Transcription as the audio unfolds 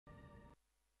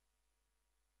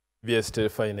BBS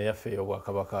Terefayina yaffe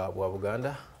y'Obwakabaka bwa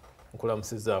Buganda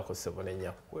nkulamusizaako ssebo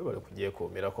n'ennyako weebale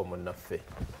kugyekuumirako munnaffe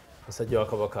musajja wa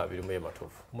Kabaka abirimu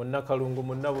ematuufu munnakalungu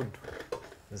munnabuddu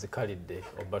nzikalidde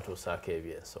obatuusaako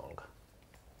ebyensonga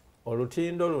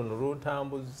olutindo luno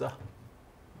luntambuzza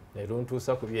ne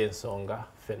luntuusa ku byensonga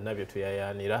ffenna bye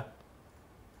tuyayaanira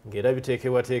ng'era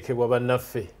biteekebwateekebwa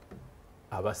bannaffe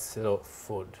aba Slow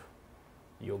Food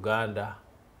Uganda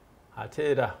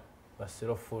ate era ba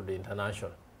Slow Food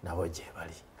International nabo gye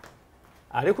bali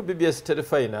ali ku BBS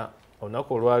Terefayina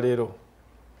olunaku olwaleero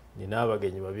nina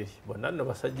abagenyi babiri bonna nno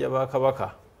basajja ba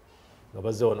Kabaka nga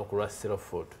bazze wano ku lwa Slow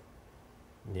Food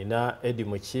nina Edi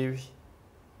Mukiibi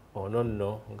ono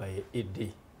nno nga ye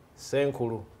Idi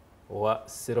Senkulu wa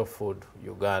Slow Food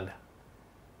Uganda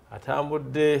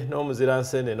atambudde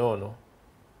n'omuziranseenene ono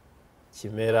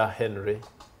Kimera Henry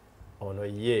ono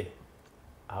ye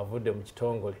avudde mu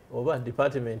kitongole oba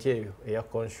department eyo eya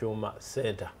Consumer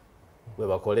Center bwe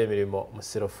bakola emirimu mu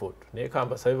Slow Food naye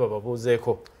kambasabe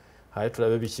bababuuzeeko aye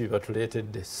tulabe biki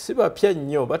batuleetedde si bapya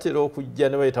nnyo batera okujja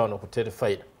ne bayita wano ku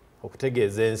Terefayina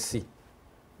okutegeeza ensi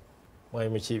mwayi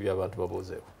Mukiibi abantu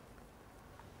babuuzeeko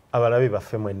abalabi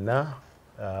baffe mwenna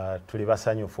tuli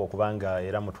basanyufu okubanga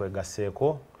era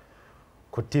mutwegasseeko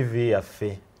ku TV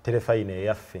yaffe Terefayina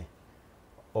eyaffe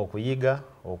okuyiga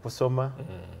okusoma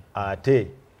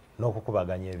ate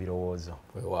n'okukubaganya ebirowoozo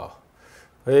wow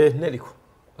Neriko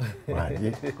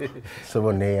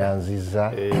sobo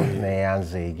neyanziza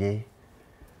neyanzeege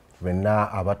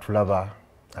benna abatulaba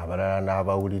abalala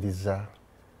n'abawuliriza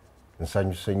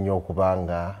nsanyuse nnyo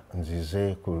okubanga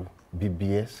nzize ku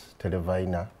BBS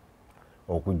Terefayina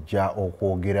okujja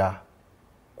okwogera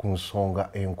ku nsonga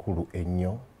enkulu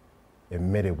ennyo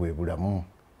emmere bwe bulamu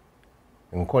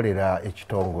nkolera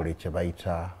ekitongole kye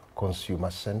bayita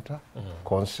Consumer Center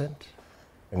Consent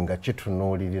nga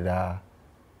kitunuulirira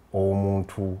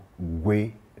omuntu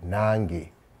gwe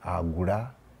nange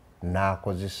agula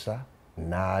n'akozesa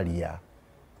n'alya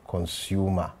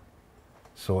consumer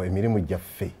so emirimu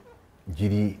gyaffe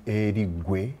giri eri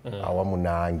gwe awamu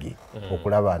nange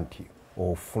okulaba nti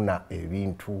ofuna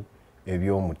ebintu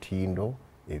eby'omutindo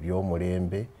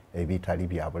eby'omulembe ebitali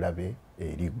bya bulabe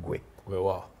eri gwe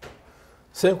wow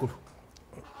Senkulu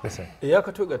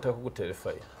eyakatwegattako ku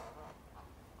Terefayina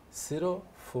Slow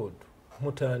Food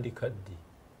mutandika ddi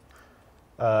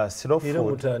Slow Food era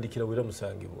mutandikira bwera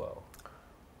musangibwawo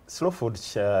Slow Food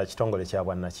kitongole kya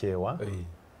bwannakyewa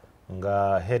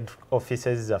nga head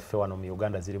offices zaffe wano mu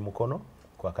Uganda ziri Mukono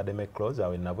ku Academic Close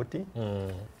awe Nabuti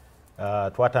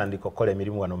twatandika okukola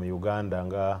emirimu wano mu Uganda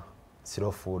nga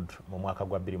Slow Food mu mwaka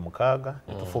gwa 2006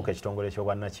 netufuuka ekitongole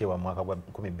ky'obwannakyewa mu mwaka gwa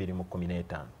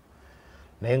 2015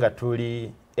 naye nga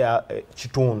tuli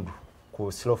kitundu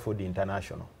ku Slow Food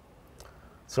International.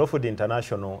 Slow Food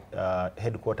International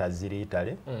headquarters ziri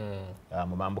Italy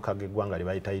mu mambuka g'eggwanga lye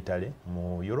bayita Italy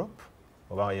mu Europe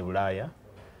oba e Bulaaya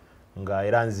nga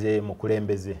era nze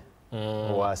mukulembeze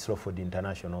wa Slow Food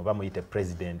International oba muyite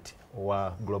president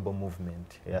wa global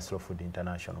movement eya Slow Food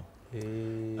International.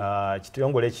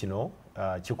 Kitongole kino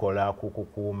kikola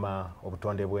kukukuuma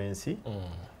obutonde bw'ensi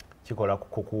kikola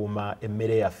kukukuuma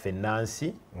emmere yaffe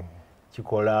ennansi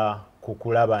kikola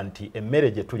kukulaba nti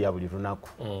emmere gye tulya buli lunaku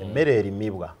emmere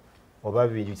erimibwa oba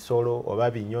bisolo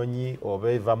oba binyonyi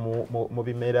oba eva mu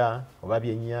bimera oba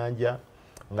byennyanja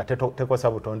nga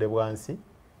tekosa butonde bwansi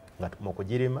nga mu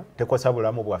kugirima tekosa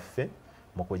bulamu bwaffe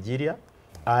mu kugirya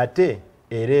ate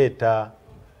ereeta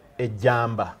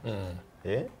ejjamba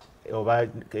oba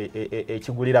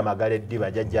ekigulira magala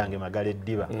eddiba jjajjange magala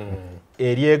eddiba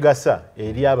eryegasa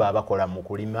eri abo abakola mu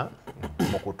kulima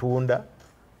mu kutunda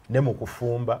ne mu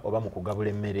kufumba oba mu kugabula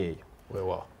emmere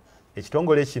eyo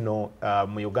ekitongole kino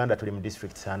mu Uganda tuli mu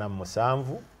district 47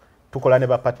 tukola ne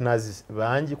ba partners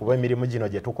bangi kuba emirimu gino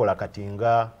gye tukola kati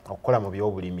nga okukola mu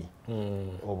by'obulimi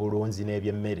obulunzi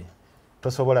n'ebyemmere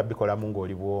tosobola bikolamu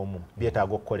ng'oli bw'omu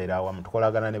byetaaga okukolera awamu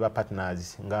tukolagana ne ba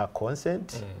partners nga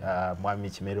Consent mwami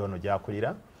Kimera ono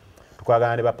gy'akulira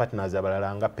tukolagana ne ba partners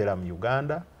abalala nga Pera mu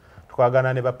Uganda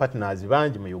tukolagana ne ba partners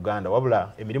bangi mu Uganda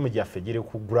wabula emirimu gyaffe giri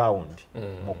ku ground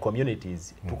mu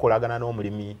communities tukolagana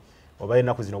n'omulimi oba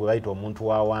ennaku zino bwe bayita omuntu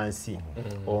wa wansi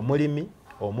omulimi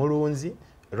omulunzi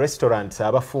restaurants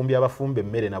abafumba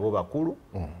emmere nabo bakulu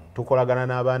tukolagana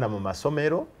n'abaana mu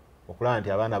masomero okulaba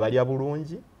nti abaana balya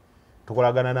bulungi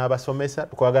tukolagana n'abasomesa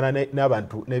tukolagana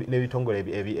n'abantu n'ebitongole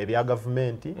ebya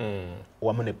gavumenti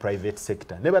wamu ne private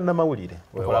sector ne bannamawulire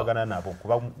tukolagana nabo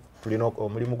kuba tulina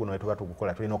omulimu guno wetuba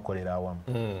tugukola tulina okukolera awamu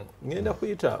ngenda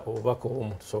kuyita obubaka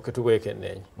omu tusooke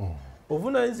tubwekenneenye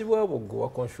obuvunaanyizibwa bwo wa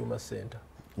Consumer Center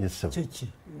kiki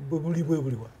bwe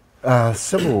buliwa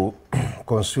Sebo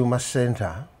Consumer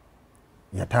Center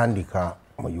yatandika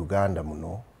mu Uganda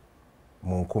muno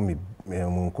mu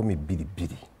 2022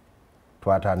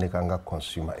 twatandika nga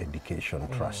Consumer Education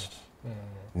Trust.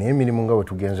 Naye emirimu nga bwe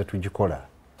tugenze tugikola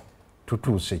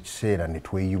tutuuse ekiseera ne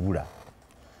tweyibula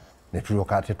ne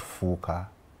tulyoka ate tufuuka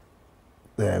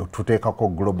tuteekako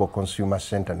Global Consumer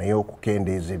Center naye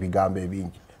okukendeeza ebigambo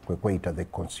ebingi kwe kweyita the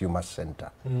Consumer Center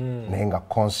naye nga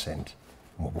consent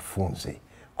mu bufunze.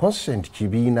 Consent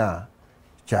kibiina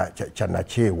kya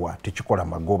nakyewa tekikola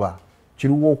magoba,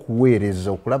 kiriwo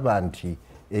okuweereza okulaba nti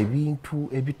ebintu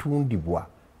ebitundibwa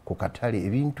ku katale,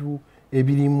 ebintu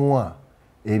ebirimwa,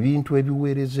 ebintu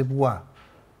ebiweerezebwa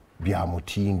bya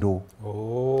mutindo.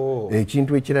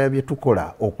 Ekintu ekirala bye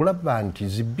tukola okulaba nti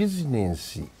zi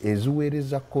bizinensi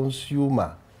eziweereza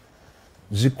consumer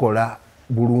zikola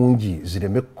bulungi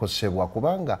zireme kukosebwa,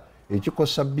 kubanga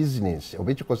ekikosa business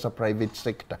oba ekikosa private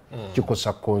sector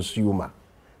kikosa consumer.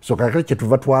 So kakati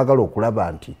kyetuva twagala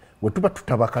okulaba nti bwe tuba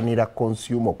tutabakanira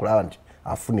consumer okulaba nti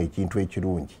afuna ekintu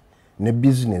ekirungi ne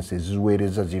business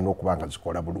eziweereza zirina okuba nga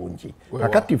zikola bulungi.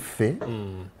 Kakati ffe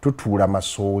tutuula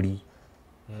masooli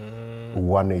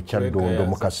wano ekyaddondo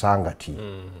mu Kasangati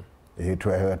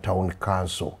town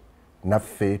council,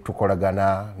 naffe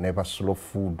tukolagana ne ba slow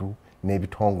food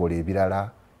n'ebitongole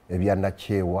ebirala ebya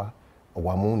nakyewa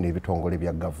wamu n'ebitongole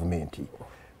bya gavumenti.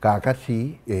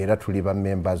 Kakati era tuli ba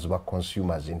members ba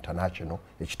Consumers International,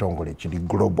 ekitongole kiri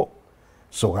global.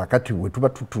 So kakati we tuba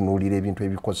tutunuulira ebintu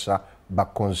ebikosa ba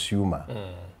consumer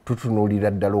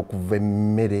tutunuulira ddala okuva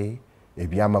emmere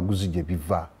ebyamaguzi gye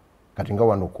biva. Kati nga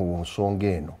wano ku nsonga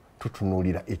eno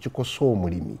tutunuulira ekikosa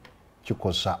omulimi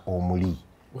kikosa omuli.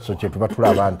 So kye tuba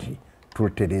tulaba nti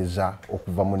tutereza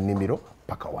okuva mu nnimiro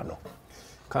paka wano.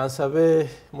 Kansabe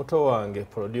muto wange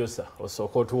producer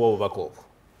osooka otuwa obubaka obwo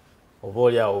oba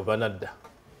oli awo banadda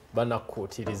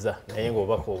banakuutiriza naye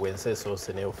ng'obubaka obwo ensi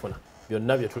esoose neofuna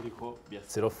byonna bye tuliko bya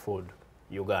Zero Food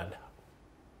Uganda.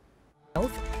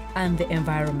 Health and the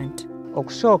environment.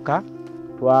 Okusooka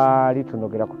twali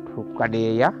tunogera ku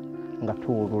kadeeya nga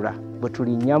tuwulula bwe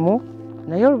tulinnyamu,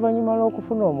 naye oluvannyuma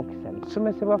lw'okufuna omukisa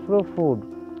tusomesebwa Flow Food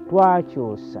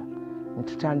twakyosa ne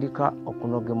tutandika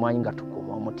okunoga emwanyi nga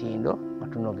tukuuma omutindo nga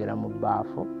tunogera mu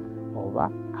bbaafu oba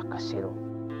akasero.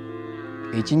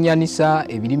 Ekinnyanisa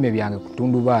ebirime byange ku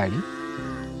tundubaali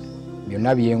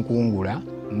byonna byenkungula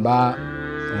mba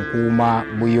nkuuma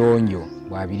buyonjo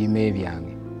bwa birime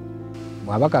byange.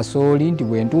 Bw'aba kasooli nti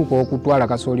bwe ntuuka okutwala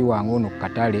kasooli wange ono ku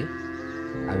katale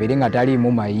abeere nga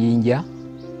taliimu mayinja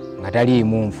nga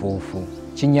taliimu nfuufu,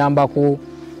 kinyambako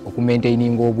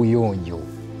okumaintaininga obuyonjo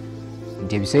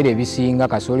nti ebiseera ebisinga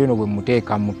kasooli ono bwe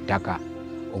muteeka mu ttaka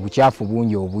obukyafu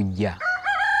bungi obujja,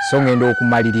 so ngenda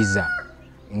okumaliriza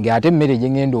ng'ate emmere gye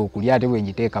ngenda okulya ate bwe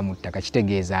ngiteeka mu ttaka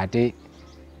kitegeeza ate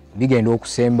bigenda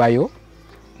okusembayo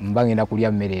mba ngenda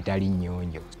kulya mmere etali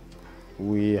nnyonjo.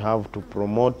 We have to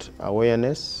promote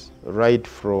awareness right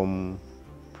from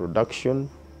production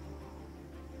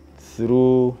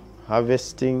through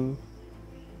harvesting,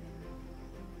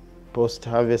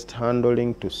 post-harvest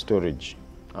handling to storage.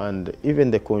 And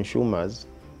even the consumers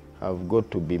have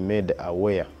got to be made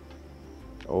aware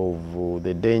of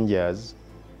the dangers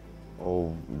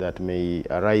that may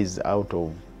arise out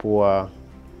of poor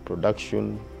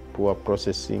production, poor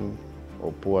processing,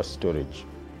 or poor storage.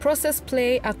 Process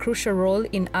play a crucial role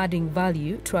in adding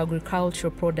value to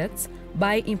agricultural products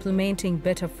by implementing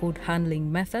better food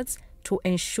handling methods to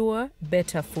ensure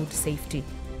better food safety.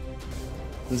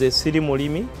 Nze siri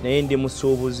mulimi naye ndi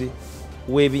musuubuzi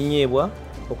w'ebinyeebwa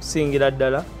okusingira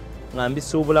ddala nga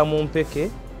mbisuubula mu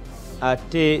mpeke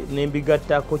ate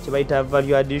nembigattako kye bayita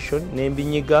value addition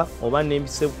nembinyiga oba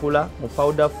nembisekula mu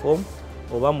powder form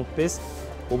oba mu paste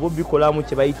oba bikolamu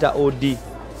kye bayita OD.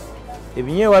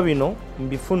 Ebinyeebwa bino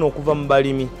mbifuna okuva mu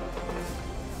balimi.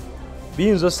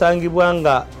 Biyinza osangibwa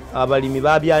nga abalimi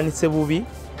babyanise bubi,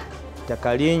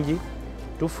 ttaka lingi,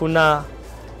 tufuna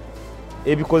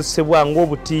ebikozesebwa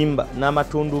ng'obutimba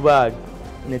n'amatundubaali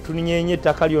ne tunyeenye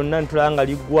ettaka lyonna ne tulaba nga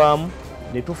liggwamu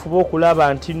ne tufuba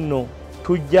okulaba nti nno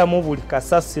tujjamu buli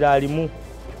kasasiro alimu.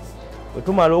 Bwe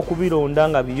tumala okubironda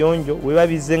nga biyonjo bwe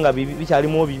bize nga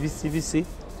bikyalimu bibisibisi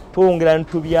twongera ne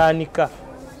tubyanika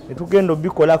ne tugenda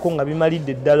obikolako nga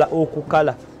bimalidde ddala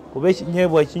okukala kuba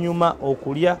ekinyeebwa ekinyuma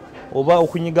okulya oba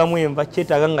okunyigamu enva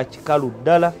kyetaaga nga kikalu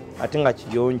ddala ate nga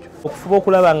kiyonjo. Okufuba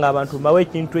okulaba nga abantu mbawa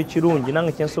ekintu ekirungi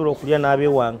nange kyensobola okulya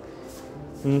n'abeewange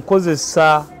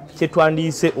nkozesa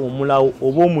kyetwandiyise omulawo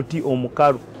oba omuti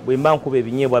omukalu bwe mba nkuba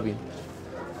ebinyeebwa bino.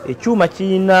 Ekyuma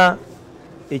kirina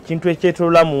ekintu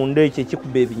ekyetolola munda ekyo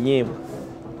ekikuba ebinyeebwa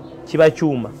kiba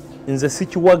kyuma, nze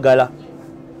sikiwagala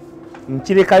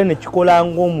nkirekayo ne kikola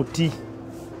ng'omuti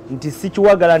nti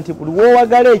sikiwagala nti buli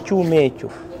woowagala ekyuma ekyo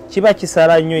kiba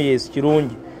kisala nnyo yesu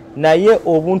kirungi naye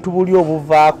obuntu buli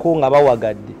obuvaako nga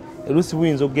bawagadde erusi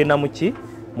buyinza okugenda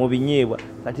mu binyeebwa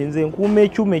kati nze nkuuma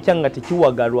ekyuma ekyange nga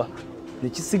tekiwagalwa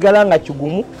nekisigala nga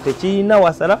kigumu tekiyina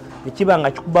wasala nekiba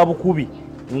nga kikuba bukubi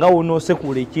nga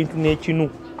wonoosekula ekintu n'ekinu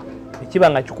nekiba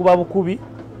nga kikuba bukubi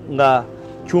nga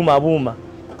kyuma buuma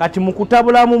kati mu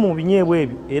kutabulamu mu binyeebwa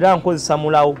ebyo era nkozesa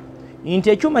mulawo nti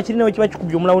ekyuma kirina we kiba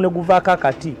kikubye omulawo ne guvaako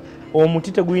akati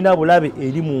omuti tegulina bulabe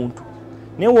eri muntu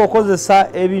naye wookozesa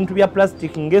ebintu bya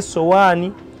plastic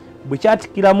ng'essowaani bwe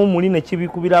kyatikiramu muli ne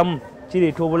kibikubiramu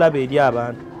kireeta obulabe eri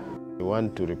abantu. We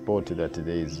want to report that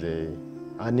there is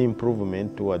an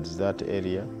improvement towards that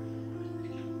area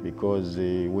because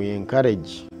we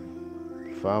encourage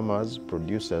farmers,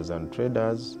 producers and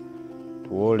traders to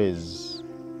always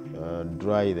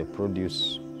dry the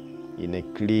produce in a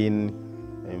clean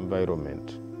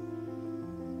environment.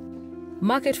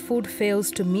 Market food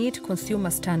fails to meet consumer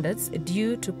standards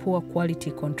due to poor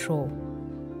quality control.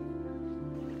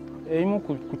 Emu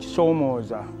ku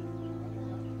kisoomooza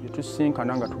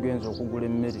yetusinkana nga tugenza okugula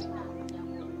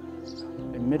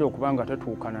emmere okuba nga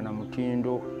tetuukana na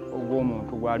mutindo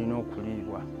ogw'omuntu gw'alina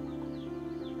okuliibwa.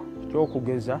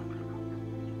 Ekyokugeza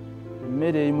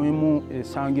emmere emu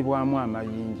esangibwamu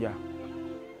amayinja,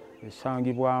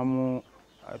 esangibwamu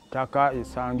ttaka,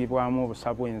 esangibwamu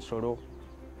obusa bw'ensolo,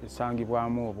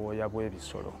 esangibwamu obwoya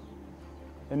bw'ebisolo.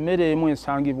 Emmere emu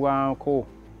esangibwako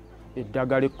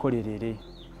eddagala ekkolerere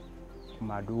ku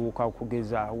maduuka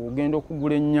okugeza ogenda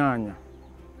okugula ennyaanya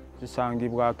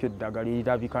zisangibwako eddagala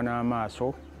erirabika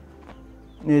n'amaaso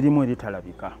n'erimu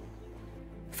eritalabika.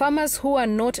 Farmers who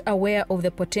are not aware of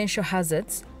the potential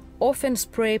hazards often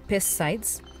spray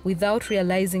pesticides without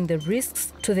realizing the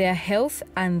risks to their health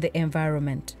and the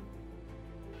environment.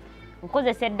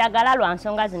 Nkozesa eddagala lwa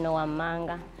nsonga zino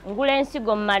wammanga. Ngula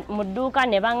ensigo mu dduuka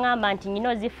ne baŋŋamba nti nnina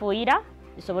ozifuuyira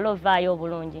zisobole ovaayo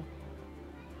obulungi.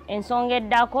 Ensonga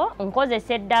eddako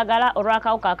nkozesa eddagala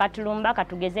olw'akawuka akatulumba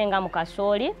katugeze nga mu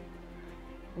kasooli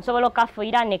nsobola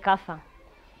okafuuyira ne kafa.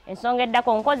 Ensonga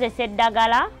eddako nkozesa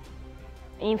eddagala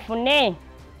nfune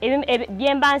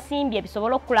bye mba nsimbye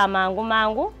bisobole okukula mangu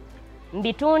mangu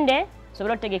mbitunde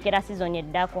nsobole otegekera sizoni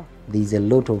eddako. There is a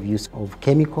lot of use of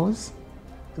chemicals.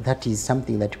 That is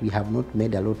something that we have not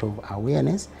made a lot of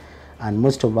awareness, and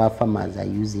most of our farmers are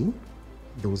using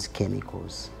those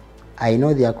chemicals. I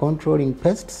know they are controlling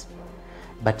pests,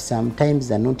 but sometimes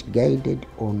they're not guided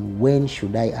on when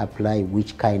should I apply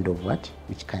which kind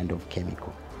of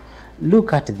chemical.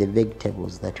 Look at the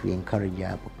vegetables that we encourage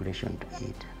our population to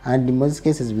eat, and in most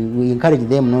cases we encourage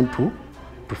them not to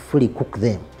fully cook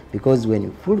them, because when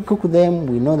you fully cook them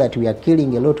we know that we are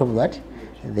killing a lot of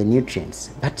the nutrients.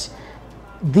 But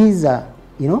these are,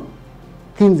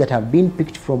 things that have been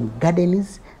picked from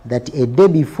gardens that a day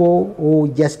before or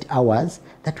just hours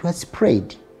that were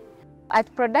sprayed.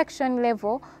 At production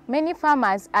level, many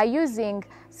farmers are using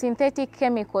synthetic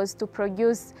chemicals to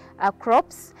produce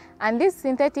crops, and these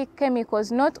synthetic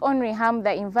chemicals not only harm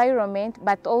the environment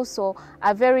but also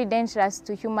are very dangerous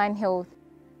to human health.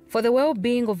 For the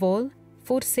well-being of all,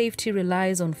 food safety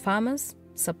relies on farmers,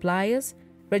 suppliers,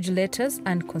 regulators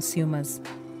and consumers.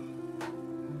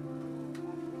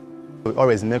 We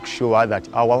always make sure that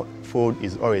our food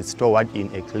is always stored in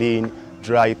a clean,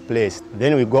 dry place.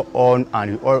 Then we go on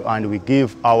and we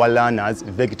give our learners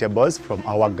vegetables from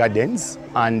our gardens,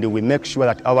 and we make sure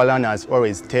that our learners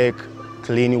always take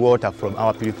clean water from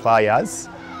our purifiers.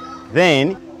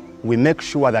 Then we make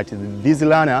sure that these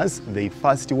learners, they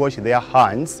first wash their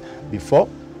hands before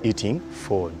eating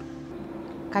food.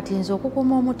 Kati nze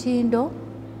okukuuma omutindo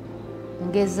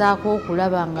ngezaako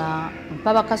okulaba nga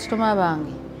mpa bakasitoma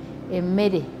bange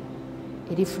emmere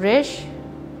eri fresh,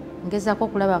 ngezaako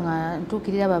okulaba nga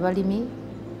ntuukirira abalimi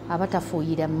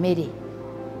abatafuuyira mmere,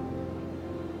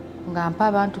 nga mpa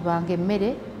abantu bange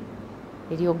emmere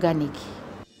eri organic.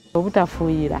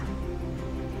 Obutafuuyira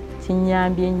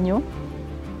kinnyambye nnyo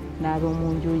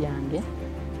n'ab'omu nju yange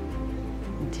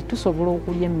nti tusobola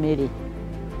okulya emmere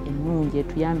ennungi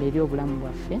etuyamba eri obulamu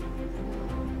bwaffe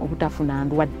obutafuna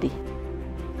ndwadde.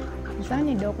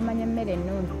 Nsaanidde okumanya emmere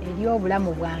ennungi eri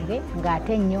obulamu bwange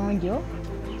ng'ate ennyonjo,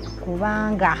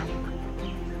 kubanga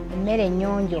emmere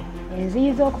ennyonjo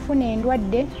enziyiza okufuna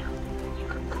endwadde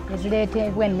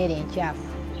ezireetebwa emmere enkyafu,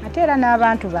 ate era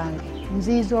n'abantu bange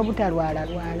nziyiza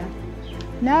obutalwalalwala,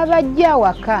 n'abajja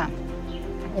waka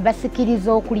ne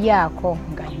basikiriza okulyako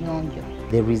nga nnyonjo.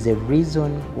 There is a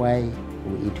reason why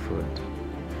we eat food,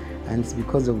 and it's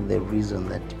because of the reason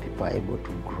that people are able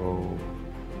to grow.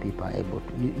 People are able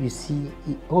to, you see,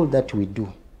 all that we do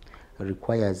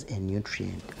requires a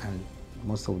nutrient, and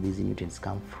most of these nutrients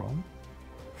come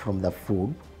from the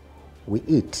food we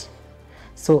eat.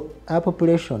 So our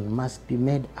population must be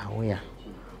made aware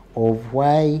of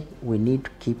why we need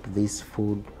to keep this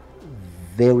food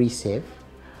very safe,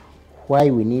 why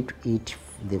we need to eat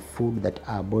the food that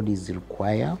our bodies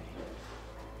require,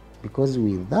 because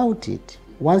without it,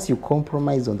 once you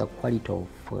compromise on the quality of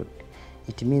food,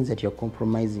 it means that you're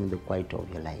compromising the quality of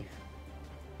your life.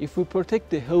 If we protect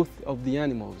the health of the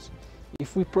animals,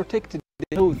 if we protect the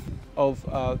health of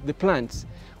the plants,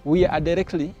 we are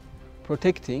directly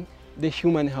protecting the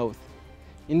human health.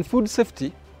 In food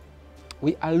safety,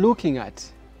 we are looking at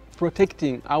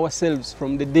protecting ourselves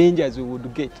from the dangers we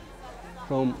would get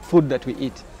from food that we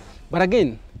eat. But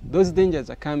again, those dangers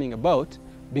are coming about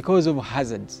because of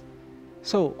hazards.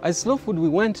 So as Slow Food, we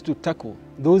want to tackle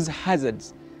those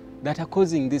hazards that are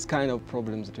causing these kind of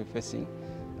problems that we're facing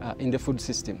in the food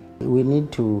system. We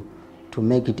need to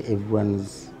make it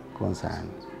everyone's concern,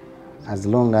 as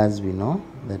long as we know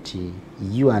that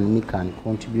you and me can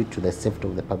contribute to the safety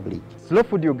of the public. Slow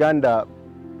Food Uganda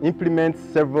implements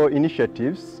several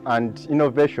initiatives and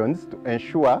innovations to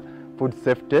ensure food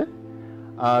safety,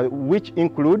 which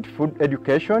include food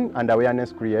education and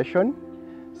awareness creation,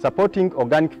 supporting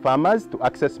organic farmers to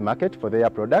access market for their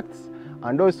products,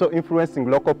 and also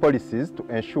influencing local policies to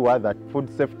ensure that food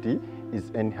safety is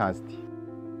enhanced.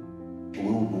 We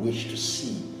would wish to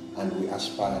see, and we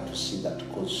aspire to see, that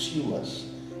consumers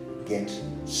get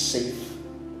safe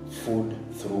food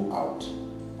throughout.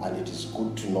 And it is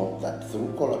good to know that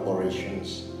through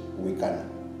collaborations, we can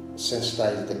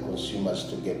sensitize the consumers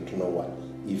to get to know what,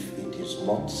 if it is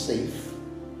not safe,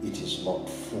 it is not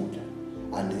food.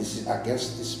 And this is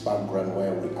against this background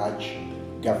where we urge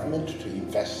government to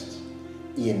invest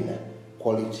in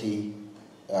quality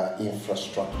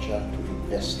infrastructure, to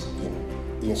invest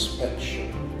in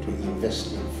inspection, to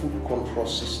invest in food control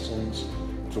systems,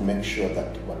 to make sure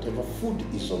that whatever food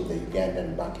is on the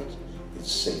Ugandan market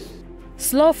is safe.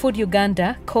 Slow Food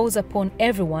Uganda calls upon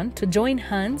everyone to join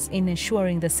hands in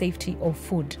ensuring the safety of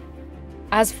food.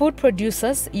 As food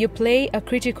producers, you play a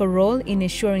critical role in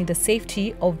ensuring the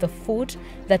safety of the food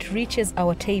that reaches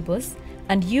our tables,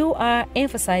 and you are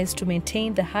emphasized to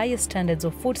maintain the highest standards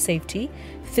of food safety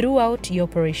throughout your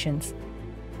operations.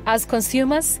 As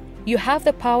consumers, you have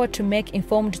the power to make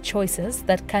informed choices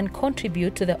that can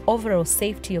contribute to the overall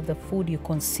safety of the food you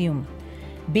consume.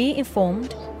 Be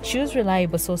informed, choose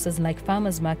reliable sources like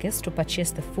farmers' markets to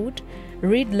purchase the food,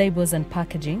 read labels and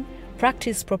packaging,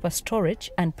 practice proper storage,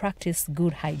 and practice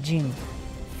good hygiene.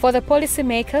 For the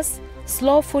policymakers,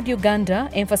 Slow Food Uganda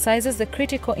emphasizes the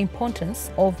critical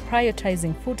importance of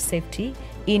prioritizing food safety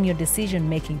in your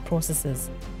decision-making processes.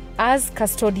 As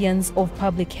custodians of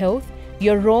public health,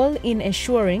 your role in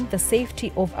ensuring the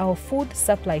safety of our food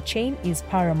supply chain is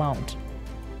paramount.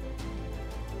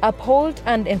 Uphold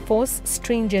and enforce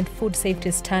stringent food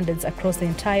safety standards across the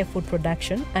entire food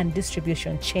production and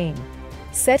distribution chain.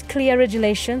 Set clear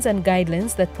regulations and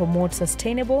guidelines that promote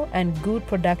sustainable and good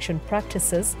production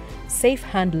practices, safe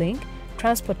handling,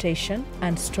 transportation,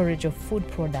 and storage of food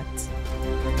products.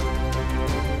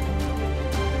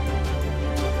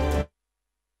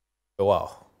 Wow.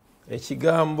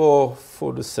 Ekigambo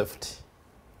food safety.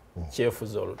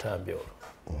 Kyefuza olutambi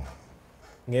olwo.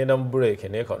 Ngenda mu break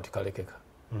naye kanti kalekeka.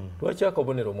 Lwaki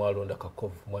akabonero mwalonda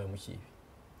kakovu mwayi mukiibi?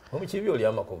 Omukiibi oli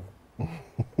amakovu.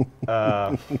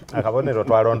 Akabonero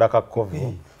twalonda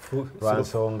kakovu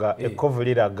lwansonga ekkovu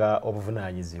liraga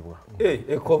obuvunaanyizibwa.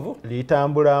 Ekkovu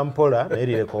litambula mpola naye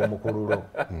lireka omukululo.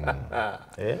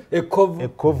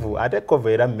 Ekkovu ate ekkovu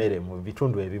era mmere mu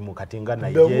bitundu ebimu kati nga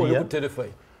Nigeria.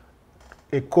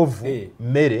 Ekkovu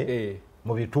mmere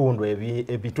mu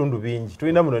bitundu bingi.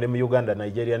 Tulina muno ne mu Uganda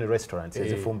Nigerian restaurants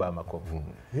ezifumba amakovu.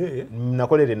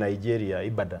 Nakolere Nigeria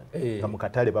Ibadan nga mu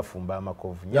katale bafumba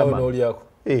amakovu. Nyama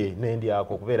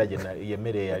nendyako kubeera ye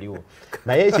mmere yaliwo.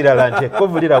 Naye ekirala nti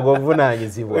ekkovu liraga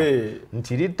obuvunaanyizibwa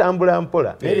nti litambula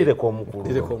mpola naye lireka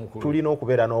omukulu. Tulina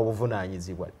okubeera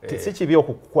n'obuvunaanyizibwa. Si kibi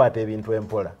okukwata ebintu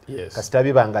empola kasita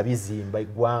biba nga bizimba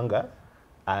eggwanga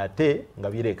ate nga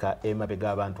bireka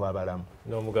emabega abantu abalamu.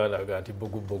 N'omuganda aga nti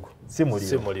bugubugu si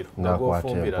muliro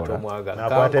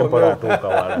nakwata empola atuuka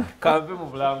wala. Kampe mu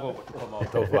bulango obutukoma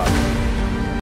otovaamu.